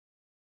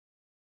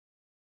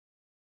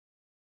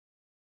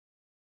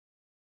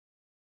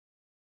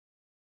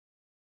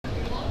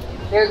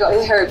There you go,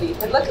 it heard me.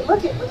 And look at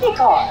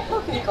God.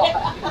 Look at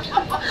God.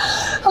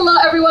 Hello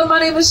everyone, my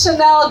name is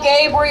Shanelle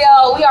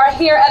Gabriel. We are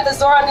here at the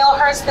Zora Neale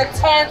Hurston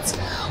tent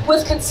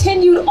with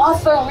continued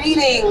author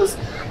readings.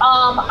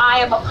 I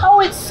am a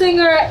poet,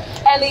 singer,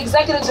 and the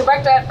executive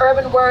director at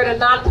Urban Word, a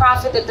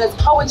nonprofit that does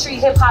poetry,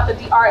 hip hop, and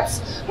the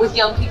arts with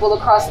young people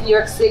across New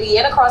York City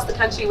and across the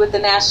country with the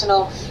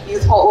National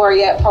Youth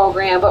Laureate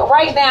Program. But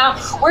right now,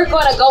 we're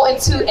going to go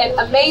into an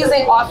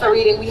amazing author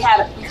reading. We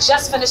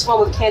just finished one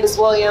with Candace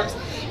Williams.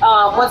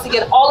 Once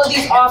again, all of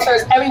these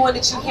authors, everyone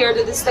that you hear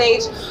to this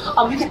stage,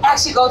 you can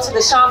actually go to the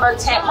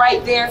Schomburg tent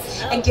right there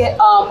and get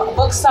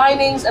book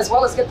signings as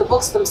well as get the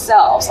books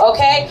themselves,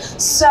 okay?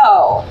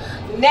 So,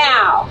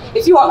 now,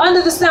 if you are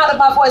under the sound of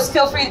my voice,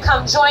 feel free to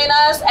come join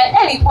us at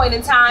any point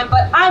in time,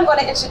 but I'm going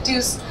to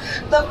introduce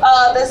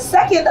the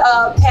second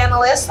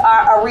panelist,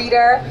 our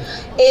reader.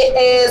 It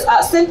is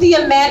Cynthia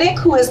Manick,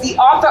 who is the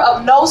author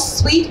of No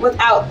Sweet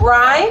Without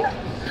Brine,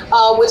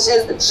 which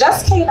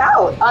just came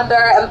out under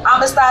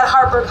Amistad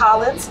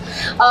HarperCollins.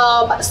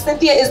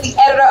 Cynthia is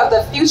the editor of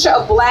The Future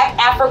of Black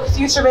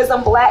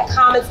Afrofuturism, Black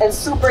Comics, and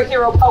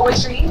Superhero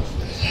Poetry,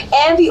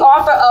 and the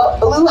author of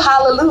Blue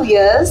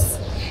Hallelujahs.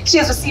 She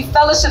has received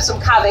fellowships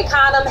from Cave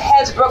Canem,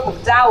 Hedgebrook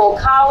McDowell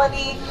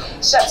Colony,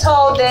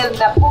 Chateau de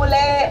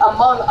Napole,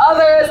 among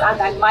others.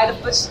 I might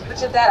have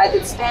butchered that. I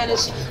did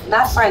Spanish,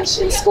 not French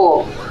in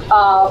school.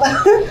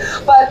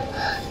 But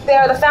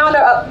they're the founder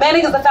of,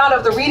 Manick is the founder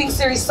of the reading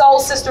series Soul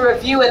Sister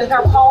Review, and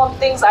her poem,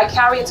 Things I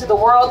Carry Into the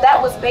World,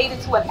 that was made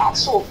into an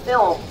actual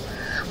film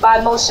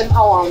by Motion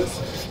Poems.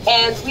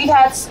 And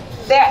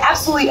they're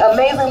absolutely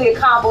amazingly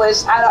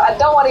accomplished. I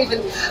don't want to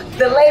even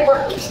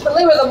belabor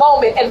the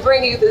moment and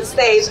bring you to the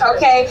stage,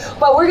 okay?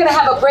 But we're gonna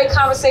have a great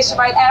conversation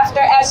right after.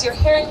 As you're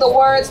hearing the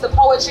words, the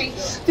poetry,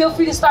 feel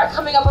free to start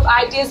coming up with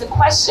ideas and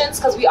questions,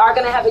 because we are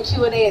gonna have a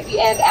Q&A at the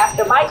end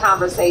after my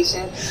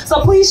conversation.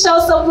 So please show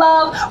some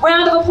love.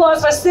 Round of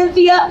applause for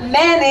Cynthia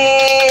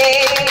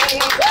Manick.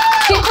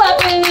 Keep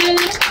clapping.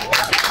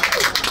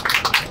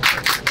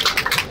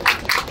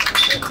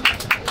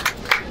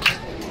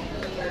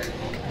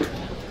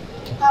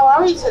 How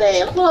are we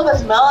today? Look at all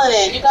this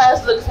melanin. You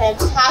guys look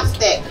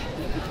fantastic.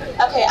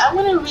 Okay, I'm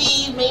going to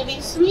read maybe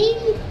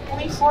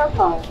 4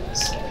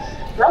 poems.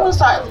 But I'm going to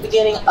start at the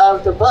beginning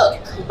of the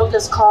book. The book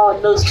is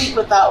called No Sweet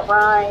Without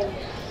Brine.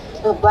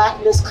 In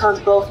blackness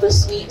comes both the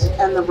sweet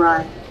and the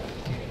brine.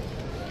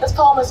 This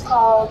poem is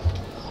called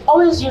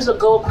Always Use a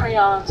Gold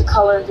Crayon to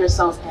Color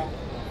Yourself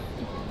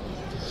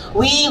In.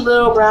 We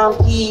little brown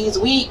peas,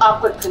 we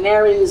awkward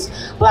canaries,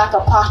 black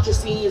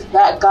apostrophes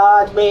that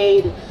God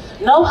made,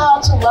 know how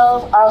to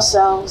love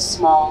ourselves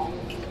small.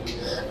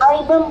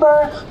 I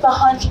remember the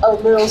hunch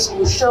of middle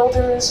school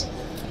shoulders,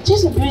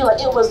 chasing beauty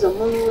like it was the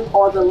moon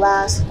or the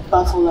last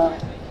buffalo.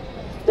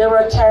 There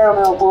were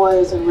caramel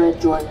boys in red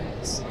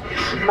Jordans,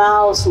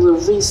 mouths full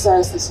of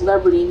recess and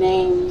celebrity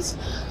names,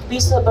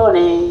 Lisa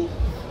Bonet,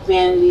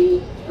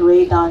 Vanity,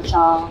 Ray Don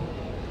Chong.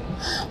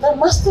 There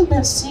must have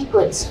been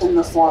secrets in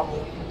the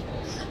forming,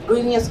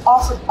 ingredients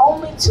offered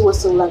only to a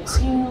select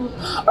few,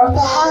 or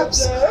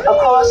perhaps a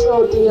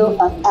crossroad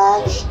deal of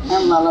ash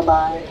and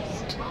lullabies.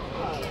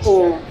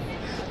 Hair,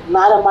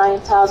 not a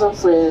 9,000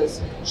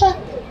 frizz, check.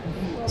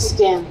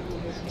 Skin,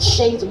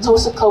 shades of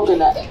toasted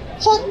coconut,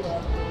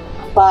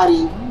 check.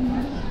 Body,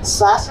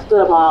 slice of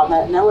glitter bomb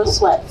that never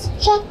sweats,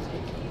 check.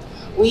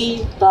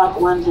 We dark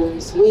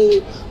wonders,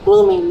 we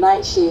blooming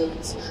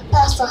nightshades,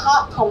 past the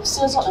hot comb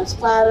sizzle and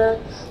splatter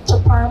to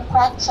perm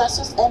cracked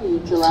tresses and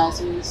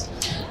neutralizers.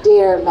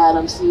 Dare,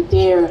 Madam C,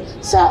 dare,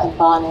 satin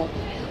bonnet,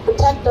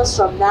 protect us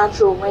from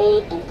natural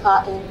rain and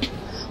cotton.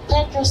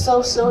 Plant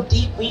yourself so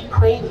deep we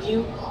crave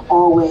you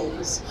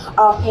always.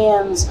 Our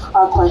hands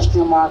are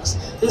question marks.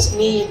 This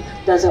need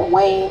doesn't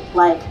wane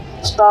like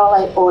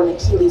starlight or an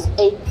Achilles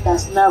ache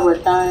that's never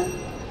done.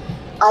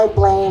 I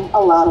blame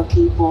a lot of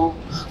people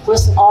for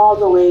listing all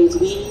the ways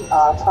we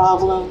are a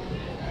problem.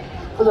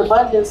 For the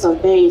abundance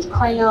of beige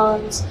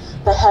crayons,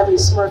 the heavy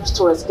smirks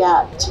towards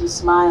gap 2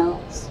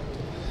 smiles.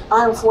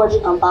 I am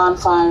forging a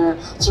bonfire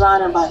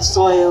surrounded by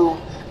soil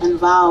and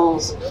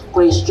vowels,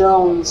 Grace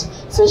Jones,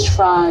 fish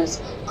fries,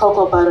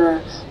 cocoa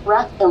butter,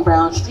 black and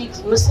brown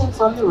streaks missing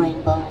from the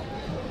rainbow.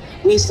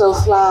 We so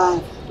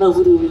fly, no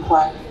voodoo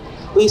required.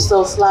 We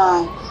so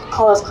fly,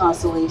 call us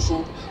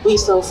constellation. We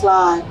so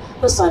fly,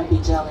 the sun be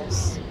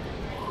jealous.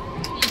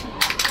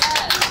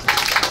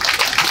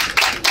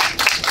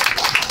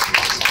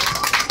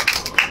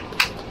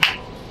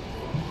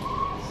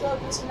 So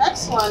this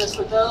next one is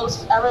for those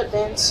who've ever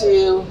been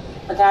to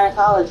a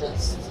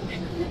gynecologist.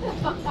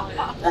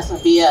 That's some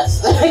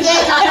BS. Okay?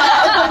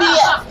 That's some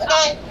BS,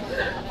 okay?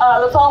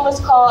 The poem is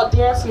called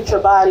Dear Future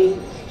Body,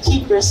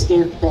 Keep Your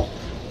Skin Thick.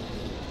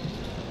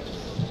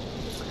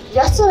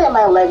 Yesterday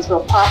my legs were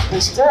popped in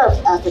stirrups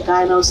as the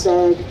gyno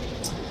said,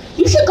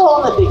 you should go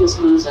on The Biggest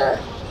Loser.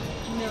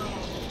 No.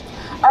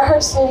 I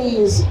heard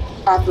cities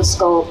at the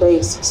skull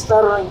base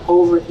stuttering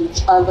over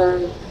each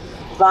other,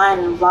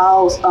 vying in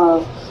vows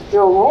of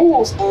your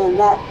roles and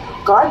that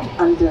garden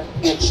under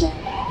your chin.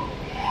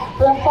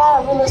 The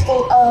implied real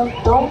estate of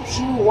don't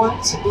you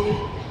want to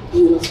be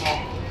beautiful.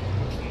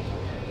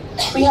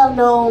 We have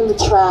known the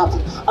trap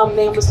of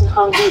nameless and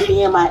hungry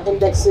being my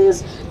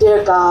indexes,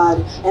 dear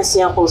God, in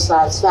sample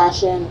size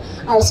fashion.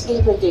 I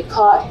escape and get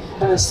caught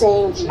in the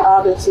same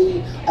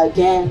geography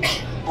again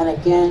and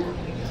again,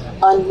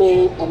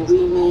 unmade and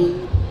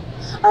remade.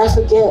 I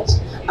forget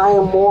I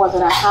am more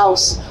than a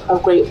house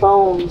of great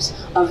bones,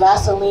 of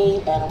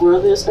Vaseline and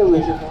worthless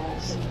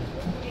originals.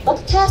 Look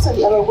at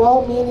Cassidy of a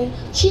well-meaning,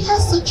 she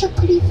has such a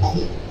pretty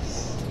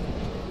face.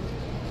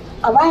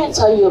 I'm writing to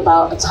tell you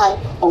about a type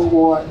of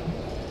war.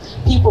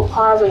 People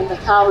carving the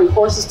cavalry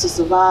horses to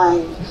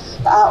survive,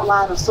 the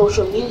outline of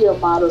social media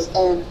models,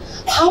 and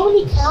how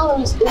many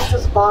calories is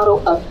this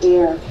bottle of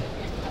air?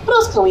 What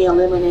else can we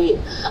eliminate?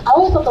 I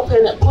always thought the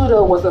planet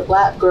Pluto was a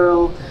black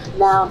girl,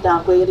 now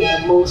downgraded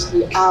and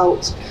mostly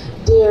out.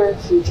 Dear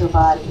future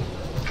body,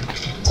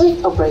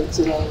 take a break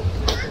today.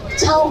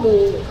 Tell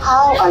me,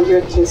 how are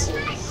your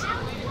kisses?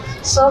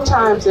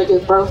 Sometimes they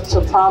give birth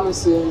to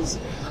promises,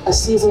 a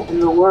season in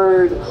the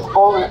word,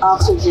 all in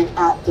oxygen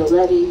at the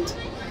ready.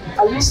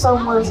 Are you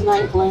someone's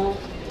night blend?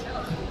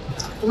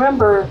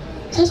 Remember,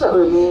 taste what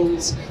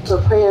remains,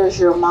 the prayers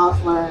your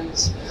mouth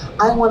learns.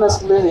 I want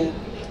us living,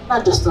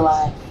 not just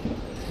alive.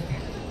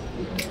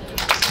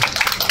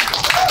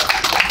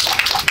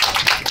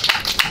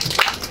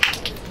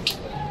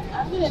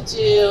 I'm gonna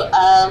do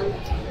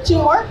two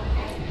more.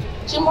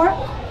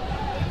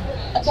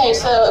 Okay,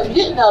 so if you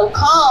didn't know,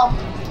 Calm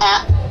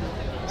app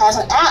has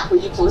an app where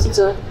you can listen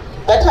to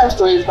bedtime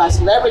stories by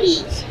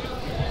celebrities,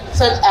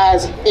 such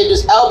as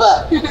Idris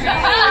Elba.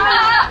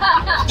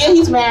 Get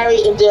he's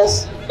married and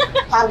just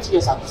have it to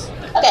yourself.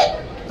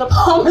 Okay, the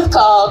poem is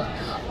called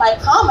My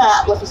Calm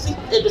App with Sleep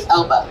with Idris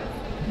Elba.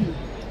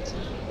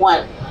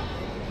 1.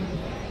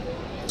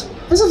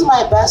 This is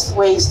my best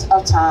waste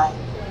of time.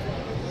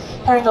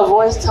 Hearing a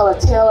voice tell a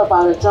tale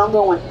about a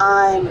jungle when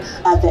I'm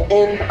at the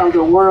end of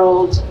the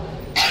world.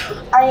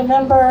 I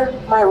remember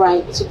my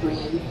right to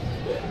breathe,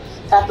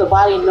 that the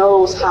body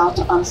knows how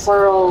to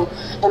unfurl,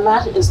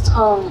 imagine its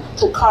tongue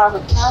to carve a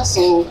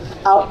castle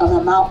out of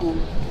a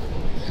mountain.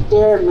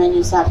 Dare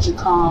manufacture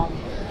calm.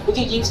 We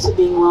get used to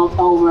being rolled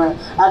over.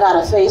 I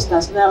got a face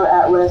that's never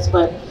at rest,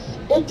 but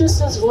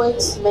Idris's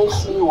voice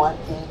makes me want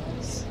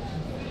things.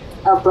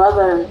 A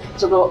brother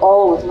to grow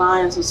old with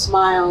lines of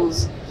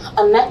smiles,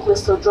 a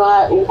necklace of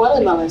dry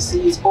watermelon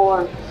seeds,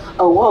 or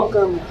a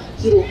welcome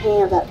heated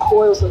hand that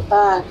coils with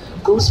thigh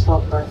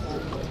goosebump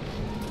birthing.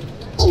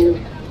 2.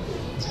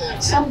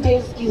 Some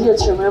days it's easier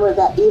to remember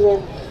that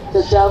even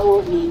the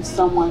devil needs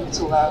someone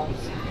to love.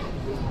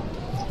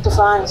 To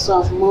find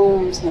soft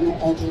moons in the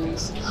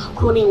edges,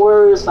 crooning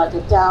words like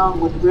a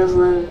downward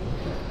river.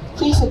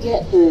 Please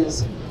forget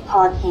his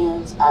hard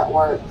hands at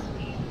work.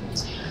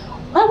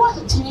 When I watched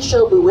the TV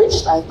show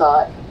Bewitched, I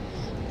thought,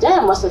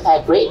 Darren must have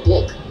had great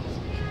dick.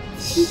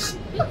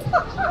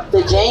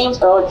 The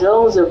James Earl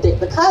Jones of dick,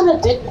 the kind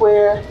of dick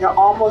where you're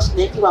almost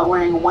naked while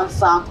wearing one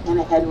sock and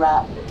a head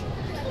wrap.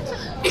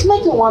 To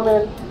make a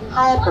woman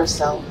hide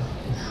herself,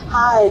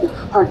 hide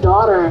her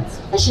daughter,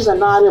 and she's a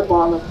knotted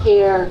ball of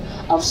hair,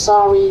 of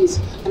sorries,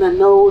 and a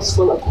nose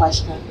full of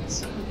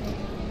questions.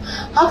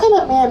 How can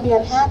a man be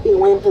unhappy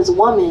when his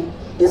woman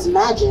is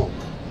magic?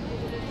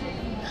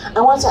 I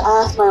want to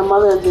ask my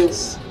mother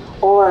this,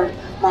 or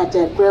my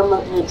dead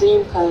grandma in a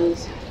dream,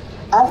 because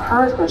I've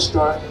heard her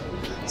story,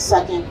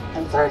 second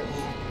and third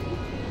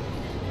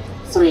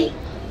hand. 3.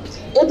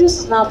 Idris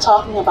is now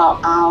talking about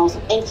owls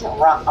and ancient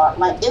rock art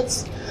like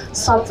it's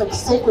something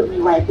sacredly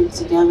ripened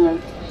together.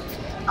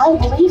 I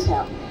believe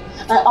him.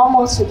 I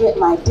almost forget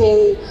my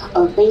day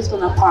of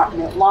basement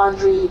apartment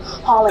laundry,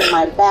 hauling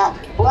my back,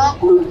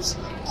 black loops,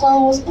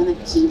 clothes, and a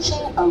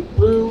keychain of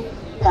blue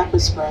pepper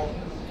spray.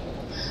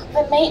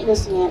 The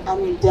maintenance man,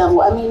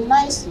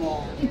 nice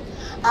man,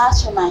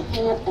 asks for my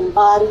hand and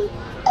body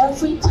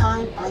every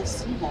time I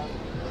see him.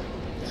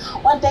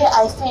 One day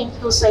I think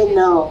he'll say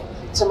no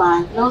to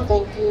my no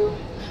thank you.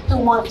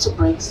 He'll want to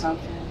break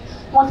something,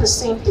 want to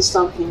sing to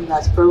something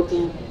that's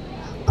broken,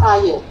 pry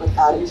it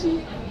without a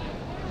key.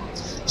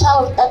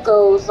 Child with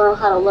echoes learn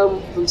how to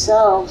love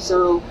themselves,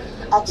 so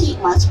I keep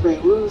my spray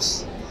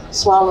loose,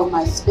 swallow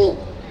my spit,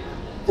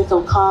 think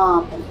of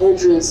Calm and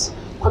Idris,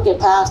 crooked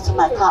paths to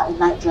my cotton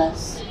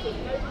nightdress.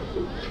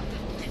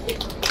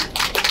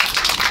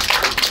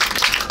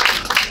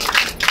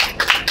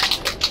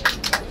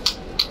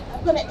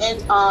 I'm going to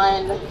end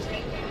on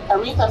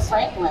Aretha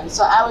Franklin.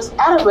 So I was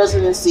at a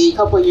residency a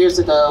couple of years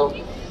ago,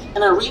 and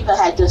Aretha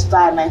had just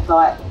died, and I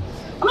thought,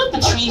 I wonder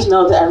if the trees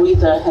know that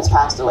Aretha has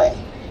passed away.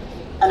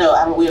 I know,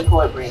 I'm a weird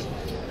poet brain.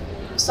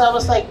 So I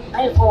was like,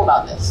 I need a poem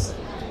about this.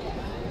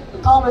 The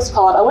poem is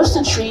called, I Wish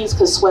the Trees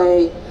Could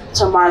Sway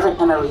to Marvin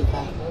and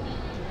Aretha.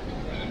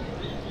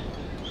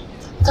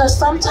 Because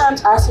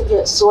sometimes I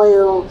forget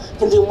soil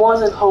can do more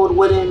than hold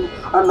wooden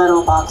or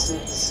metal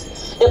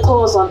boxes. It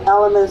pulls on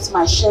elements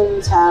my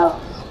shins have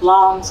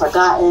long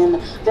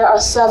forgotten. There are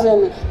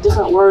 7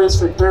 different words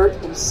for dirt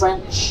in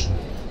French.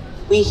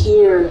 We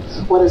hear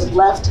what is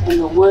left in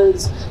the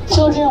woods,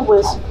 children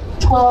with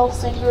 12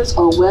 fingers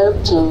or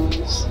webbed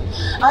toes.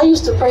 I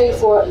used to pray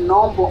for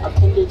noble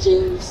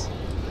appendages.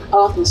 I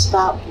often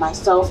stopped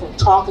myself from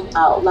talking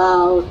out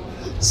loud,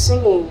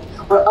 singing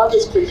where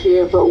others could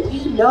hear, but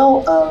we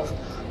know of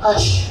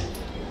hush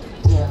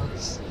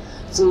tales.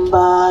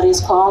 Somebody's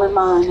calling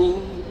my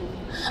name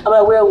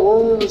about where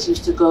wounds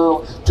used to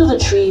go, to the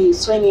trees,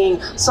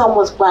 swinging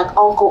someone's black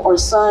uncle or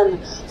son,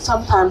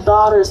 sometimes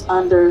daughters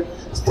under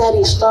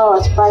steady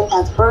stars bright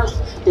as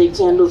birthday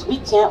candles we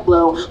can't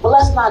blow. But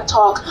let's not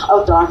talk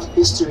of dark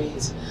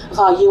histories, of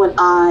how you and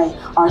I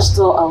are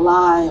still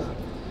alive,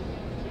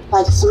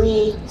 like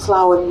 3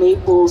 flowered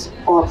maples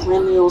or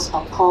perennials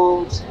on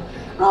combs,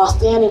 while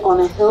standing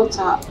on a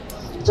hilltop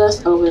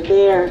just over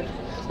there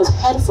with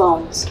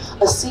headphones,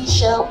 a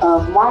seashell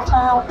of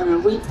Martown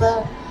and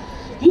Aretha.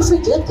 You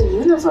forget the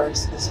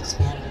universe is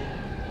expanding,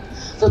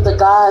 that the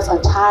gods are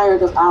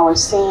tired of our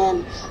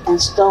sand and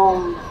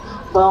stone,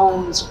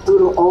 bones,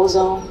 brutal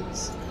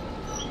ozones.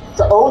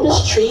 The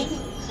oldest tree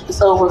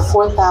is over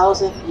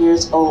 4,000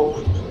 years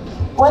old.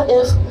 What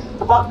if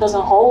the bark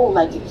doesn't hold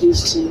like it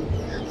used to?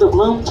 The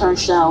bloom turns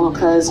shallow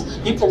because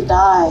you can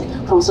die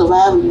from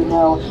survival, you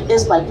know.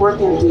 It's like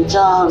working 3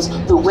 jobs,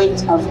 the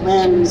weight of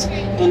limbs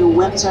in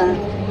winter.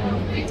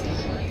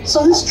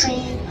 So this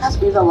tree has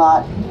been a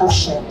lot of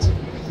shit.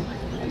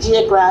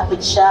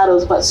 Geographic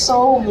shadows, but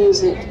soul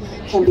music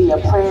can be a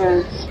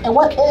prayer. And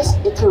what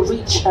if it could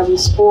reach every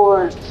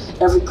spore,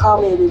 every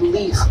carbonated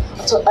leaf,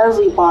 until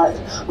every bark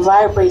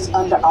vibrates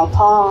under our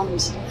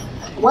palms?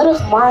 What if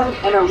Martin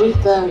and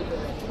Aretha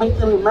make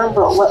them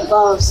remember what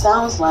love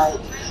sounds like,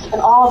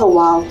 and all the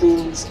wild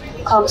things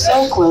come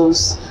so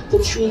close,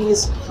 the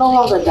trees no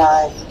longer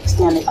die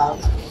standing up.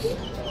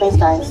 Thanks,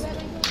 guys.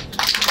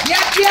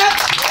 Yep, yep.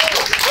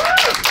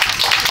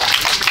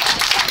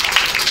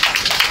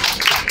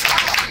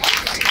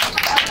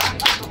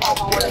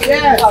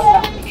 Yes.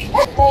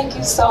 Thank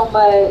you so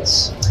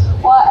much.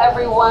 Well,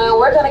 everyone,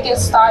 we're gonna get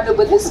started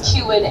with this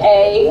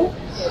Q&A,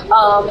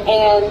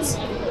 and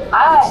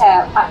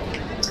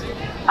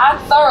I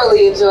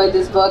thoroughly enjoyed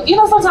this book. You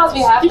know, sometimes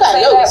we have to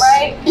say notes. that,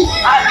 right?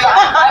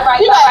 I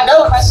write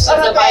my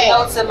questions and my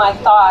notes and my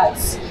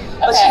thoughts.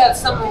 But she had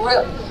some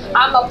real.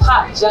 I'm a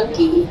pop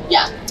junkie.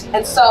 Yeah.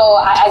 And so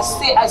I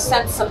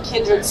sensed some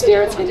kindred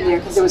spirits in there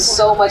because there was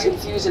so much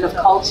infusion of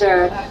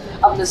culture,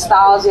 of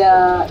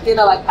nostalgia. You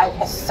know, like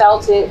I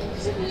felt it.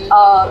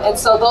 And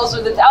so those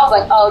were I was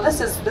like, oh,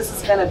 this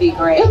is gonna be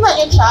great. Isn't that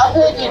your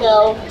childhood? You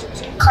know,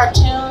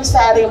 cartoons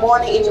Saturday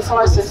morning eating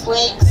Frosted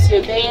Flakes.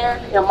 You're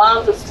there. Your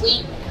mom's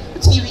asleep. The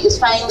TV is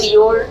finally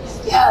yours.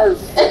 Yes.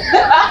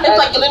 It's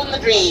like you're living the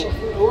dream.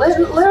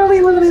 Literally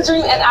living the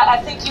dream. And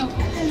I think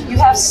you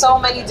have so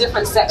many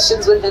different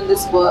sections within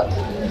this book.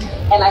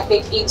 And I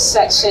think each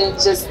section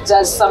just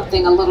does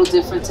something a little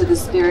different to the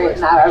spirit,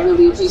 and I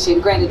really appreciate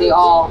it. Granted, they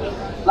all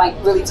like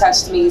really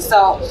touched me.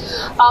 So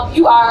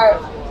you are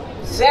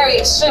very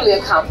extremely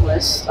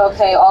accomplished,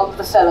 okay? All of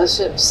the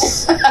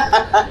fellowships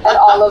and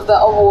all of the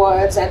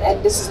awards,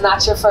 and this is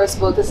not your first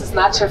book, this is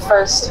not your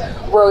first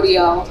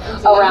rodeo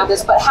around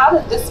this, but how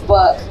did this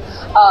book,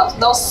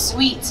 No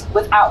Sweet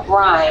Without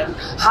Brine,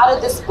 how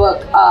did this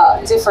book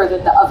differ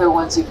than the other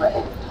ones you've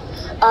written?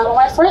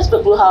 My first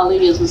book, Blue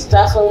Hallelujahs, was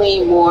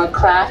definitely more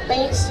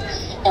craft-based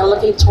and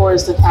looking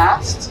towards the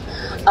past.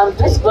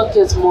 This book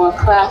is more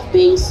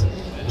craft-based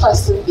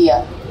plus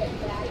Cynthia.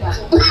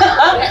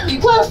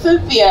 Plus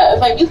Cynthia.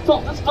 It's like this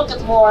book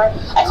is more,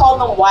 I call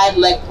them wide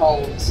leg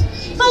poems.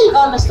 So you go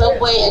on the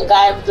subway and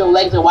guys with their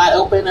legs are wide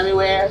open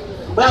everywhere.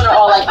 Women are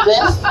all like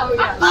this.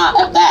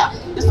 At that.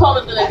 This poem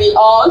is gonna be these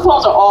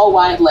poems are all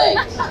wide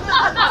legs.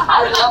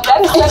 I love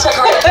that. Is such a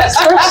great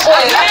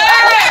description.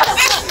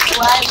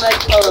 Wide leg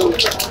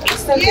poems.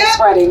 Simple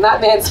spreading, not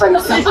man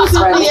spreading, simple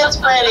spreading. Cynthia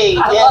spreading.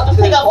 Yeah,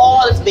 pick up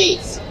all the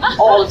space.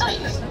 All the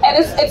space. And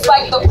it's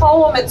like the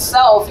poem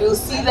itself, you'll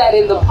see that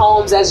in the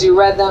poems as you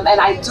read them, and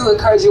I do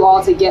encourage you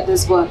all to get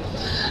this book.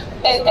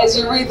 And as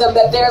you read them,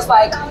 that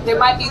there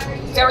might be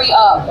very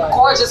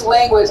gorgeous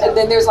language, and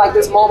then there's like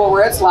this moment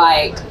where it's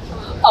like,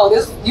 oh,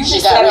 this, you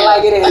should say it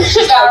like it is.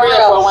 She got real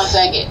for 1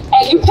 second.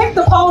 And you picked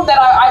the poem that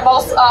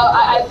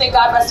I think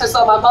God rest her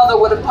soul, my mother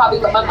would have probably,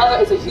 my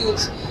mother is a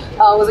huge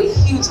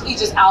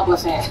Idris Elba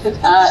fan.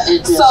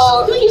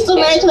 So you still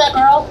married to that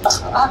girl?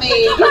 I mean,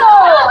 you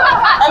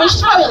know,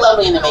 she's probably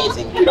lovely and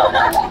amazing. You don't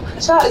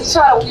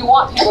know. You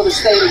want people to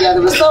stay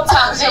together, but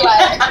sometimes you're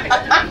like,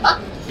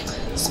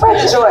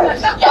 spread the joy.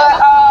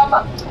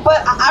 Yeah.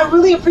 But I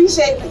really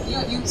appreciate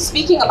you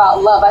speaking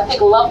about love. I think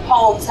love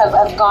poems have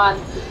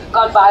gone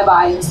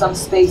bye-bye in some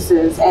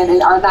spaces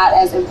and are not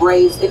as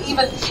embraced. And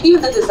even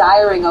the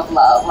desiring of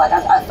love, like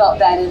I felt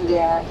that in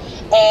there.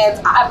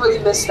 And I really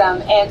miss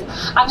them. And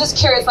I'm just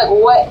curious, like,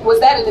 what was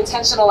that an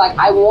intentional, like,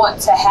 I want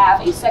to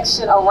have a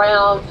section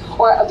around,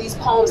 or of these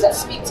poems that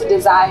speak to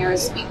desire,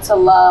 speak to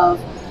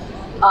love?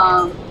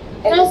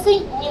 And I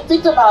think when you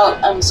think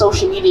about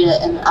social media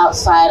and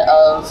outside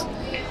of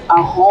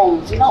our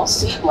homes, you don't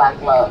see Black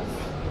love.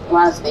 A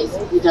lot of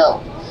spaces, you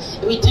don't.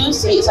 If we do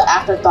see, it's an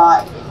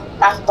afterthought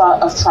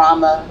of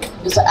trauma.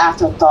 It's an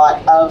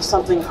afterthought of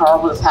something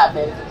horrible that's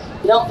happened.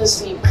 You don't just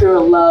see pure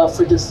love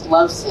for just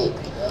love's sake.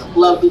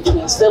 love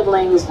between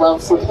siblings,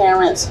 love for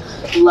parents,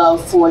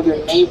 love for your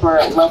neighbor,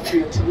 love for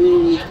your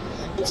community,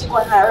 and keep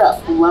going higher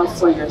up. Love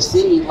for your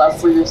city, love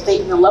for your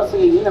state, and love for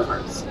your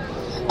universe.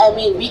 I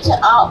mean,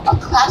 our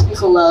capacity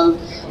for love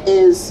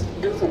is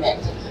infinite.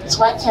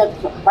 So I can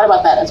write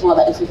about that as well,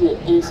 that infinite.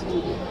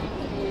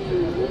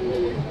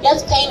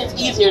 Yes, pain is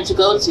easier to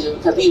go to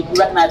because we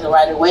recognize it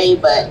right away,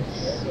 but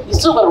you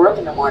still go to work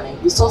in the morning.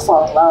 You still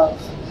fall in love.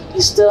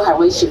 You still have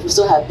relationships. You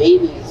still have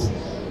babies.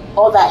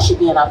 All that should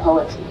be in our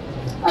poetry.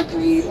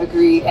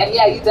 Agreed. And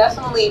yeah, you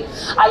definitely,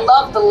 I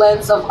love the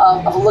lens of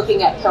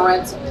looking at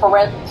parents.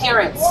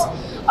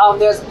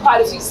 There's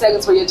quite a few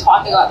segments where you're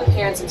talking about your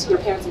parents'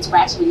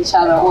 interaction with each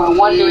other, or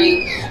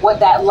wondering what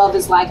that love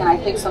is like. And I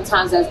think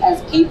sometimes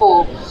as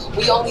people,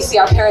 we only see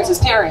our parents as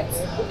parents.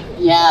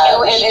 Yeah,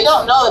 and you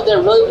don't know that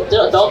they're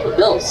adults with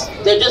bills.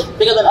 They're just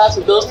bigger than us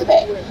with bills to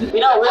pay. We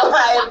don't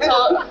realize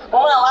until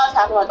when a lot of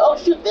times we're like, oh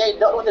shoot, they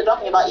don't know what they're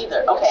talking about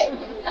either. Okay,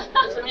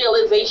 it's a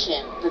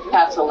realization that you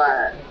have to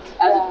learn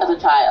as a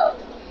child.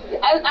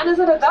 And as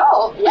an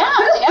adult. Yeah.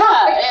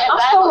 I'm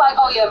still like,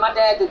 oh yeah, my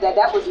dad did that.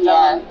 That was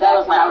dumb. That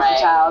was not right.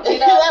 A child. You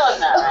know? That was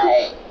not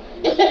right.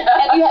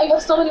 And you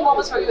have so many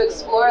moments where you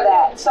explore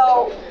that.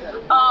 So,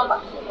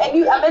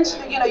 and I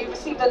mentioned that, you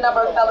received a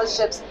number of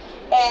fellowships,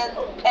 and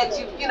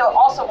you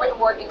also written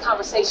work in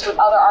conversation with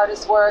other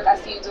artists' work. I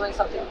see you doing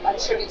something, a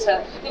tribute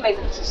to the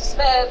amazing Patricia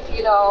Smith,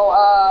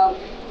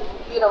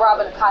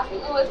 Robin and Cosby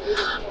Lewis.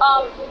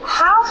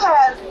 How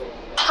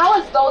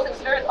has those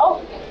experiences?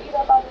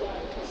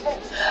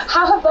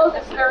 How have those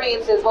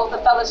experiences, both the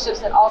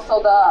fellowships and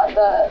also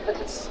the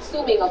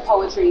consuming of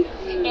poetry,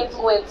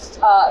 influenced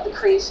the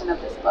creation of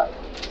this book?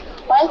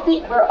 Well, I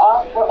think we're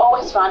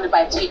always surrounded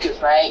by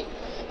teachers, right?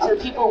 So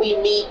the people we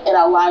meet in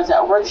our lives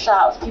at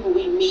workshops, people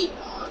we meet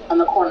on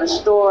the corner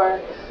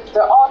store,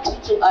 they're all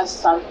teaching us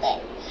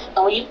something.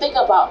 And when you think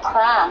about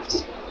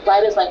craft,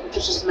 writers like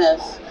Patricia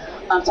Smith,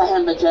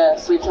 Tahemba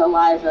Jess, Rachel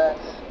Eliza,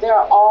 they're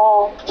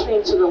all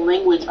trained to the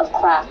language of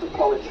craft and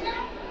poetry.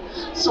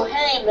 So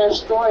hearing their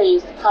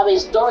stories, how they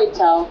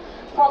storytell,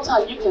 prompts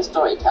how you can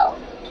storytell.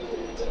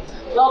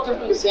 They all give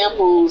you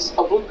examples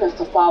of blueprints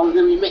to follow and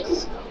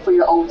remix for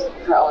your own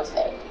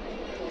sake.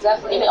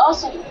 Definitely.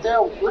 And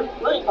they're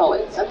living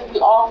poets. I think we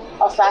all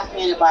are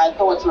fascinated by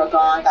poets who are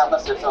gone, God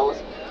bless their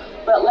souls.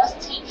 But let's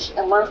teach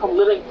and learn from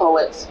living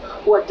poets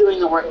who are doing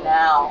the work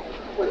now,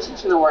 who are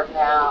teaching the work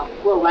now,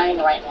 who are writing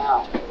right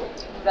now.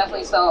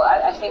 Definitely. So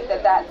I think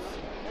that's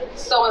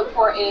so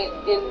important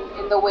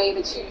in the way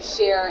that you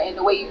share and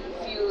the way you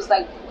fuse.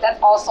 Like, that's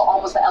also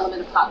almost an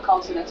element of pop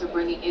culture that you're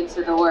bringing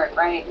into the work,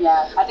 right?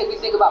 Yeah. I think we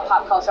think about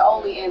pop culture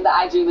only in the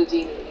I Dream of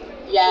Jeannie.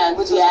 Yes,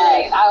 which was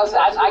great.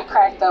 I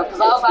cracked up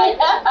because I was like,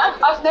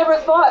 I've never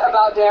thought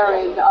about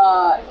Darren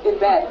in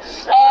bed.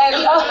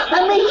 And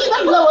I mean, he's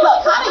like, look,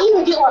 how did he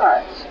even get with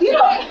her?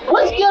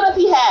 What skill does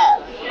he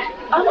have?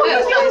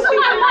 Sometimes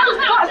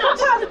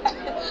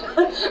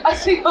I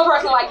see one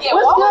person like, yeah,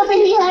 what skill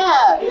did he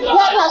have? He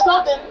had to have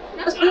something.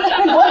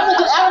 He wasn't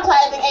like an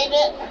advertising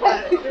agent.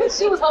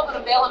 She was hoping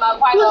to bail him out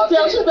quite often.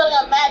 She was building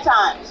up mad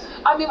times.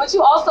 I mean, but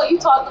you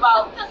talked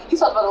about the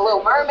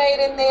Little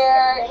Mermaid in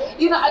there.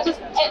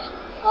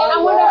 I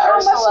wonder how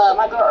Ursula,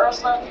 much. my girl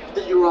Ursula,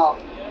 did you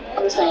wrong?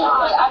 I'm just saying.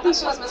 I think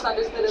she was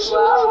misunderstood as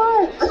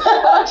well. But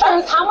I'm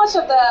curious, how much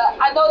of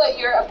I know that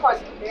you're, of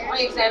course,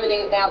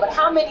 re-examining it now, but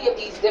how many of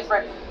these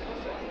different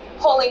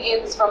pulling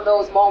ins from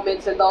those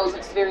moments and those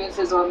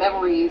experiences or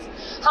memories,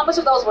 how much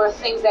of those were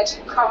things that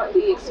you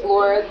currently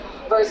explored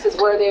versus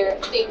were there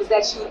things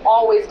that you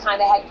always kind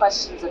of had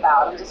questions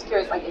about? I'm just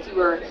curious, like, if you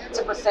were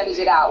to percentage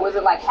it out, was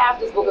it like half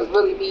this book is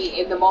really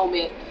me in the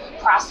moment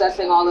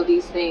processing all of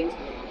these things?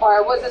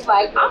 Or was it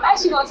like, I'm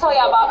actually going to tell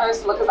y'all about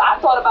Ursula, because I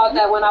thought about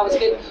that when I was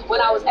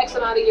X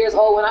amount of years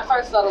old, when I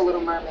first saw The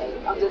Little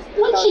Mermaid. Wasn't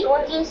she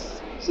gorgeous?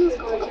 She was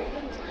gorgeous.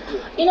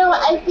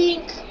 I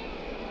think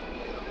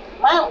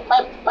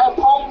my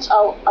poems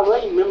are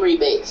really memory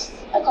based.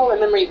 I call it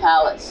memory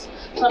palace.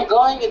 So I'm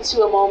going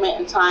into a moment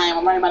in time,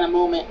 I'm writing about a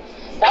moment,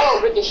 that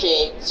will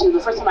ricochet to the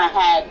first time I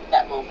had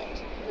that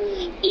moment.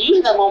 And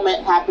usually that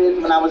moment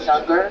happened when I was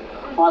younger,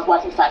 when I was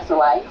watching Facts of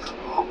Life,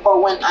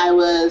 or when I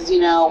was,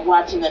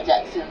 watching the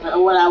Jetsons,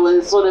 or when I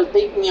was sort of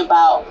thinking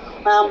about,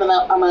 now I'm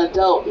an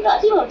adult. I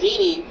think of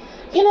Jeannie,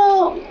 she got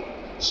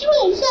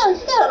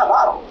in a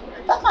bottle.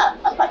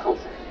 That's not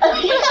culture.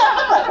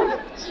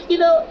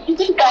 You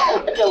think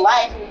back at your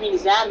life and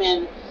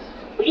re-examine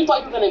what you thought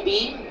you were going to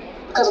be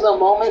because of the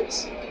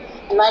moments,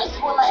 and now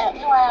who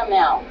I am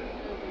now.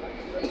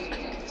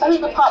 So I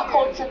think the pop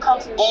culture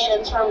comes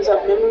in terms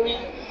of memory,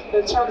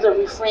 in terms of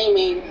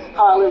reframing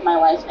how I live my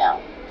life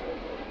now.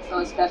 So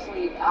it's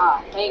definitely,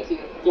 thank you.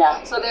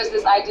 Yeah. So there's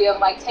this idea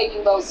of like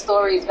taking those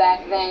stories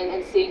back then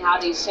and seeing how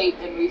they shaped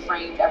and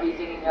reframed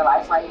everything in your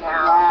life right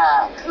now.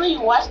 Yeah. When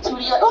you watch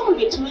 2D, you're like, oh, I'm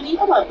going to be 2D,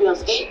 I'm going to be on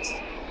skates.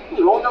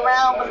 We rolling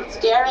around, but it's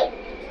scary.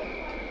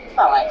 That's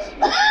my life.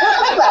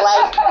 That's my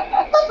life.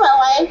 That's my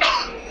life.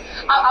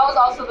 I was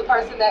also the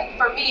person that,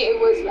 for me, it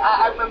was,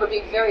 I remember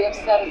being very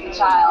upset as a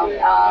child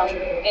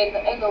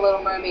in The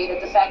Little Mermaid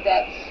at the fact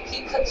that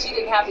she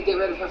didn't have to get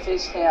rid of her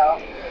fishtail.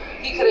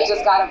 He could have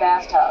just got a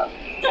bathtub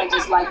and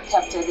just like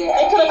kept her there.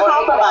 They could have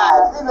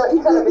compromised.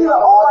 These are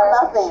all or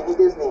nothing in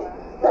Disney.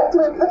 There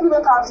could have been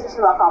a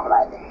conversation about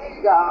compromising. There you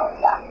go.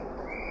 Yeah.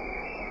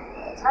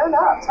 Turn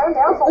up, turn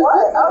down for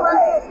what? All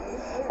right.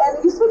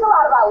 And you speak a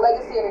lot about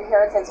legacy and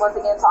inheritance, once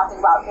again talking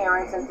about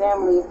parents and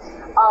family.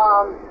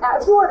 Now,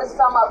 if you were to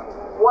sum up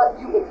what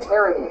you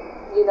inherited,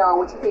 you know,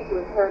 what you think you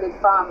inherited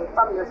from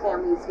your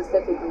family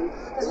specifically,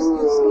 because you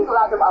speak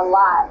about them a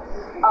lot,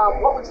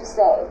 what would you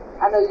say?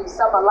 I know you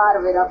sum a lot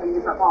of it up in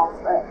different poems,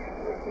 but...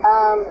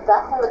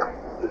 Definitely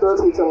the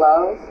ability to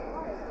love,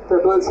 the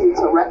ability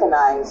to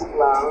recognize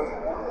love,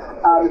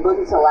 the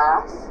ability to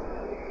laugh,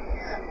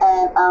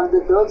 and the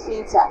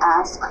ability to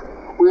ask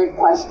weird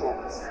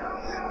questions.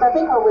 But I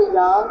think when we're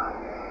young,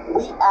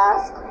 we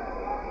ask.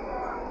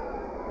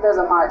 There's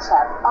a march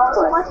happening. Oh,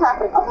 there's a march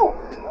happening. Okay.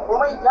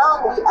 When we're young,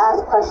 we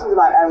ask questions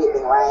about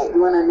everything, right?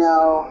 We want to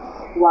know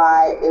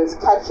why is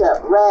ketchup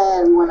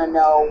red? We want to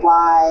know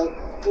why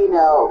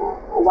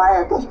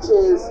are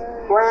peaches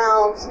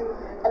brown?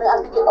 And then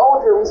as we get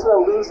older, we sort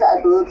of lose that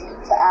ability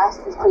to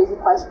ask these crazy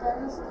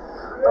questions.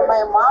 But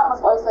my mom was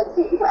always like,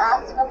 hey, you can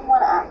ask whatever you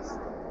want to ask.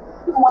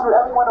 You can wonder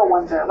whatever you want to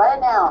wonder. Write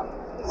it down.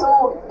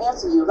 Someone will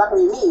answer you. It's not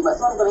going to be me, but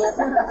someone's going to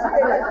answer you.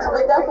 So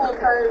they definitely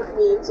encouraged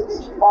me to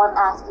keep on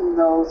asking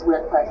those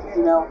weird questions.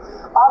 You know,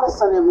 all of a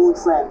sudden, moon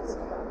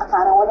friends. I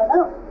kind of want to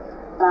know.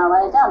 And I'll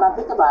write it down and I'll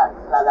think about it.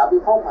 And that'll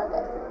be home one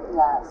day.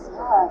 Yes,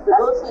 yes. The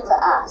ability to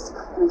ask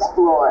and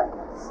explore.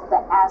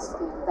 The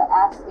asking is the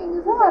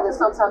thing that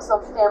sometimes some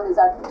families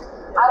are,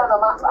 I don't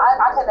know,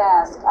 I couldn't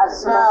ask. I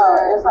just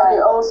remember. It's like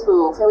your old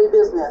school, family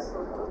business,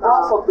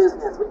 grown folk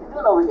business. What you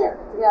doing over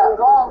here? Yeah.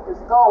 Go on with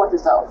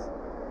yourself.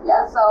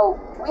 Yeah, so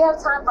we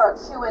have time for a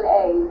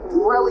Q&A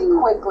really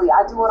quickly.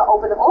 I do want to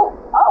open it. Oh,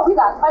 we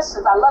got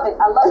questions. I love it.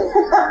 Because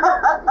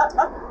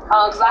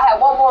I had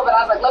one more, but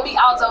I was like, let me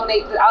I'll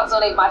donate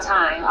my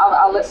time.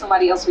 I'll let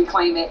somebody else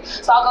reclaim it.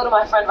 So I'll go to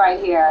my friend right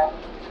here.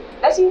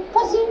 That's you.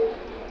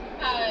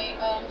 Hi,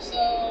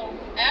 so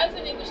as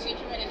an English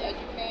teacher and an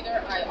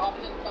educator, I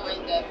often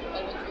find that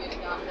poetry is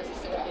not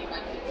necessarily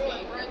my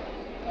favorite.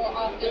 More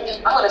often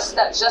than I'm going to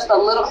step just a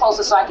little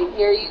closer so I can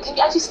hear you. Can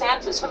you actually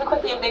stand just really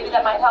quickly and maybe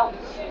that might help?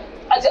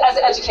 As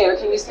an educator,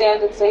 can you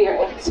stand and say your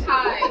answer?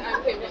 Hi,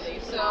 I'm Kimberly.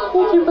 So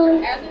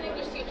as an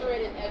English teacher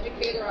and an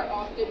educator, I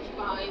often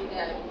find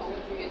that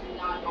poetry is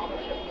not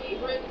always a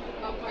favorite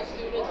of my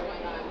students.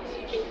 When I'm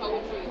teaching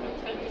poetry, I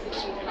tend to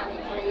teach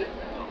poetry,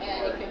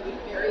 and it can be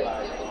very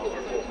difficult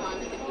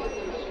sometimes to get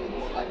them to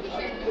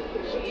understand and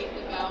appreciate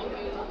the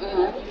value of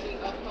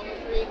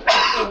poetry.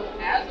 So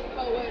as a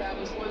poet, I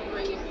was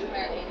wondering if you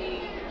had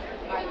any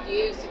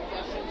ideas,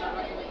 suggestions, or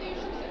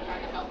recommendations that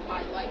kind of help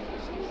highlight for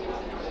students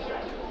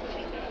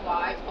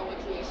why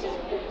poetry is so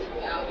important and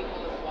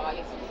valuable and why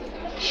it's something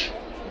that they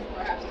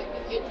perhaps take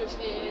an interest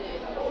in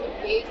and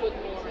engage with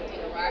more and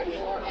interact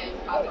more and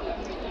possibly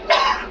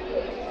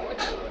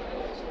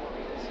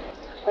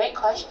Great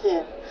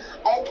question.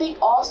 I think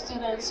all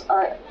students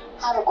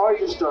have an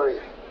origin story.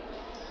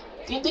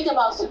 If you think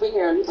about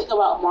superheroes, you think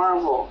about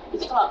Marvel, you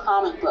think about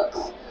comic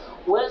books,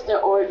 what is their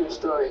origin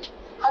story?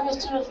 Have your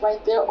students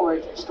write their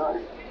origin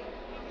story?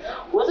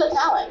 What's their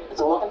talent?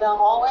 Is it walking down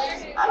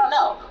hallways? I don't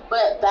know,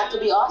 but that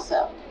could be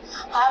awesome.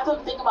 Have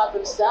them think about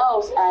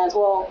themselves as,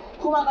 well,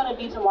 who am I going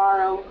to be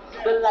tomorrow?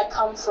 Where did that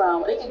come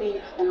from? It could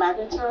be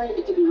imaginary,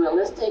 it could be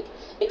realistic,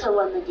 it could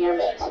run the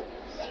gamut.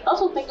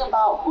 Also think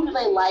about who do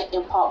they like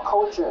in pop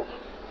culture.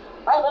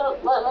 Write a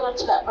letter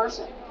to that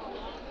person.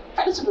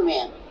 Write to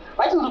Superman.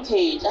 Write to Luke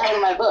Cage. I have it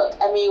in my book.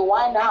 I mean,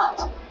 why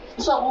not?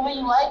 You saw a movie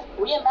you like,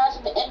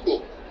 reimagine the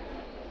ending.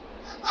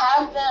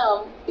 Have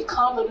them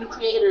become the new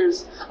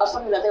creators of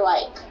something that they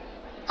like.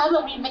 Have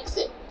them remix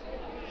it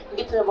and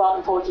get them involved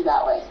in poetry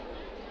that way.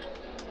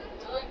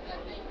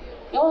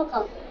 You're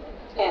welcome.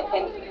 We're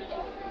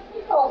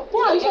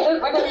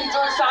going to be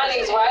doing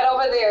signings right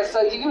over there.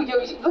 So you look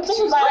at you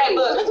ready.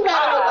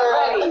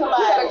 Ready. You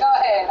better go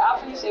ahead. I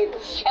appreciate it.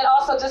 And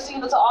also, just so you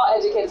know, to all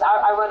educators,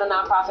 I run a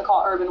nonprofit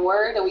called Urban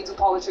Word, and we do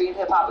poetry and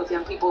hip hop with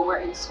young people. We're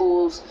in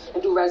schools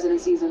and do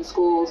residencies in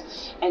schools.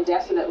 And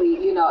definitely,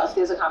 if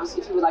there's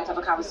if you would like to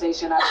have a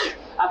conversation,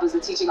 I was a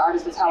teaching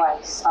artist. That's how I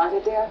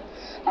started there.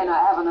 And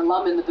I have an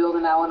alum in the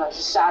building I want to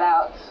just shout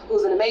out,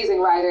 who's an amazing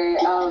writer.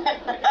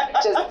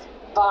 Just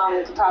bomb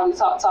and could probably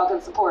talk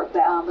and support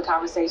the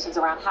conversations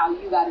around how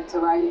you got into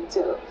writing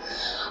too.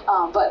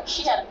 But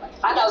She had a question.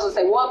 I know I was gonna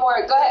say one more.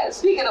 Go ahead.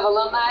 Speaking of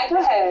alumni, go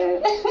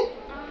ahead. Since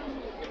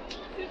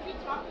you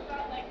talked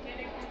about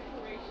getting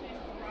inspiration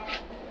from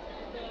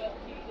the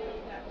people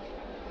that you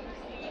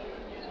see in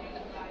your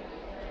life,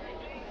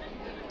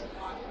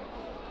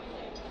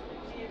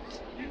 if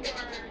you were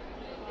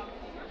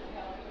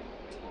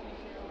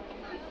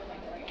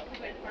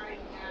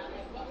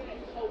what would you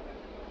hope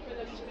for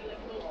them to be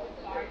close to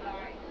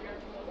sideline your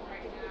close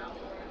right now,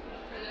 or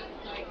for them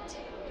try to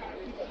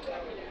keep up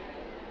with it?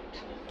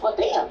 Well,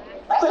 damn.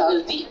 That question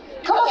is deep.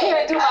 Come up here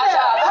and do my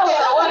job. That was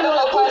a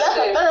wonderful That's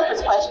question. a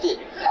therapist question.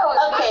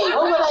 Okay,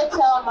 what would I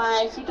tell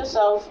my future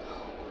self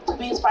to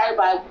be inspired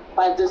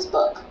by this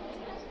book?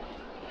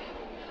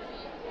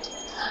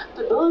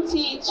 The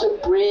ability to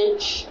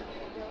bridge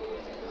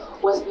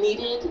what's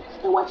needed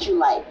and what you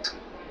like.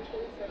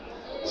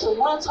 So we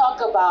want to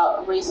talk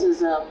about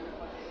racism.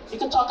 You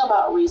can talk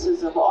about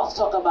racism, but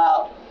also talk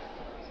about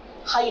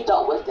how you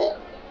dealt with it.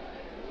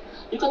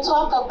 You can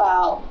talk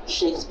about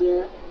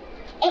Shakespeare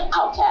and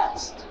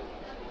Outcast.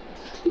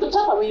 You can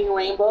talk about reading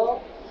Rainbow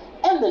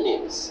and the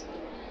news.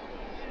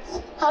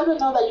 How do you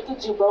know that you can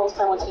do both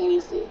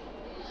simultaneously?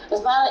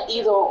 It's not an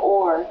either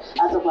or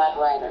as a Black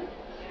writer.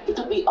 You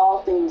can be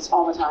all things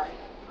all the time.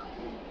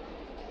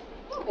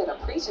 I'm going to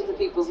preach into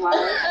people's lives.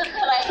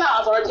 And I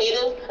sound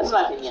authoritative. That's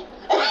my opinion.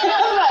 That's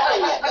my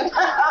opinion.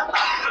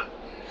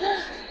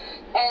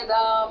 And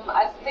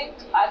I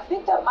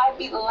think that might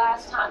be the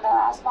last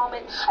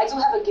moment. I do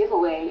have a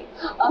giveaway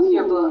of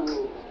your book,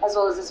 as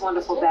well as this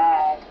wonderful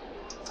bag.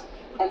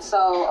 And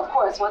so, of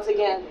course, once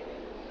again,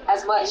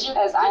 as much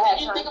as I had time.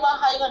 Did you think about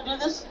how you're going to do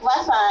this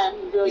last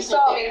time? You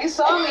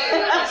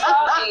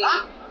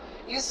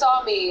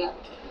saw me.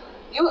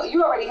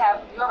 You already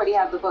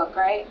have the book,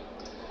 right?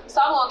 So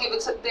I'm gonna give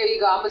it to. There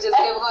you go. I'm gonna just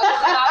give it. This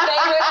is my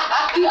favorite.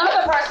 The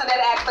other person that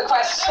asked the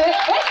question.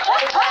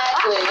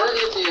 Exactly. Look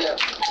at you.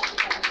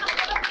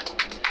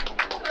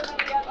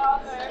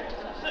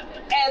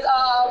 And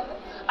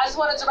I just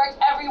want to direct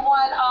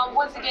everyone.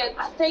 Once again,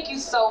 I thank you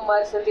so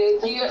much, Cynthia.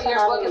 Your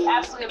book is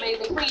absolutely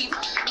amazing. Please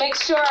make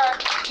sure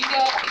you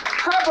get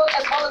her book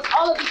as well as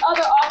all of the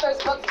other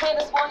authors' books.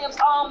 Candace Williams,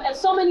 and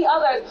so many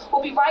others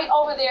will be right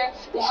over there.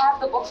 They have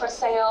the book for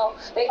sale.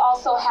 They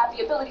also have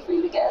the ability for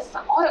you to get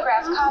some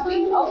autographed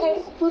copy.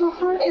 Okay,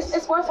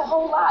 it's worth a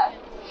whole lot,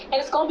 and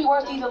it's gonna be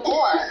worth even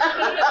more.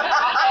 Okay?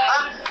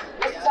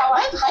 This is how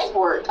I hype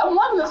work. I'm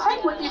loving this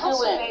hype work you're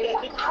doing.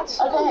 I got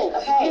you.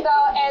 Okay. You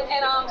know,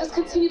 and just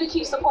continue to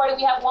keep supporting.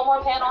 We have one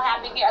more panel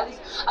happening here, at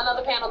least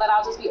another panel that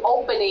I'll just be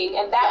opening,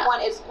 and that one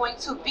is going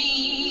to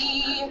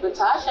be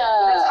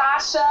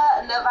Natasha,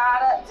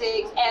 Nevada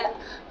Diggs, and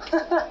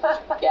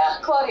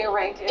Claudia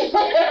Rankin.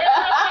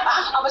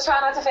 I'm gonna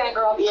try not to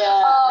fangirl.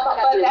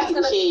 But that's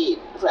gonna shade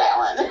for that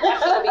one.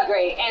 That's gonna be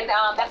great, and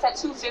that's at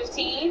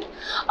 2:15.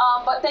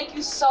 But thank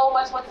you so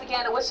much once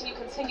again, and wishing you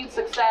continued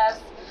success.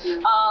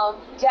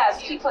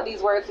 Yes, keep putting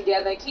these words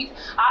together.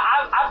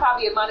 I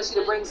probably admonish you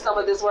to bring some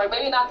of this work.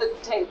 Maybe not the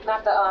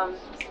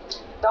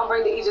don't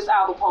bring the Aegis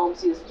Alba poem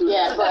to your students.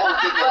 Yeah, but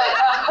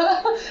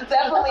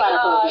definitely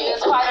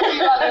there's quite a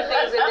few other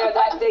things in there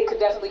that they could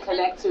definitely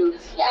connect to.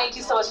 Yeah. Thank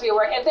you so much for your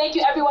work, and thank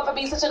you everyone for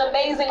being such an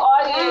amazing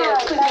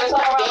audience. Please give us a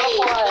round of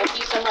applause. Thank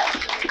you so much.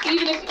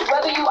 Even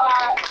whether you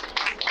are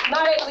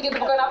not able to get the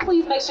book or not,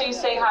 please make sure you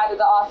say hi to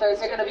the authors.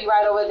 They're going to be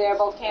right over there,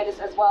 both Candace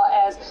as well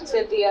as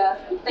Cynthia.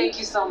 Thank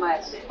you so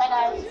much. Bye,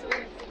 guys.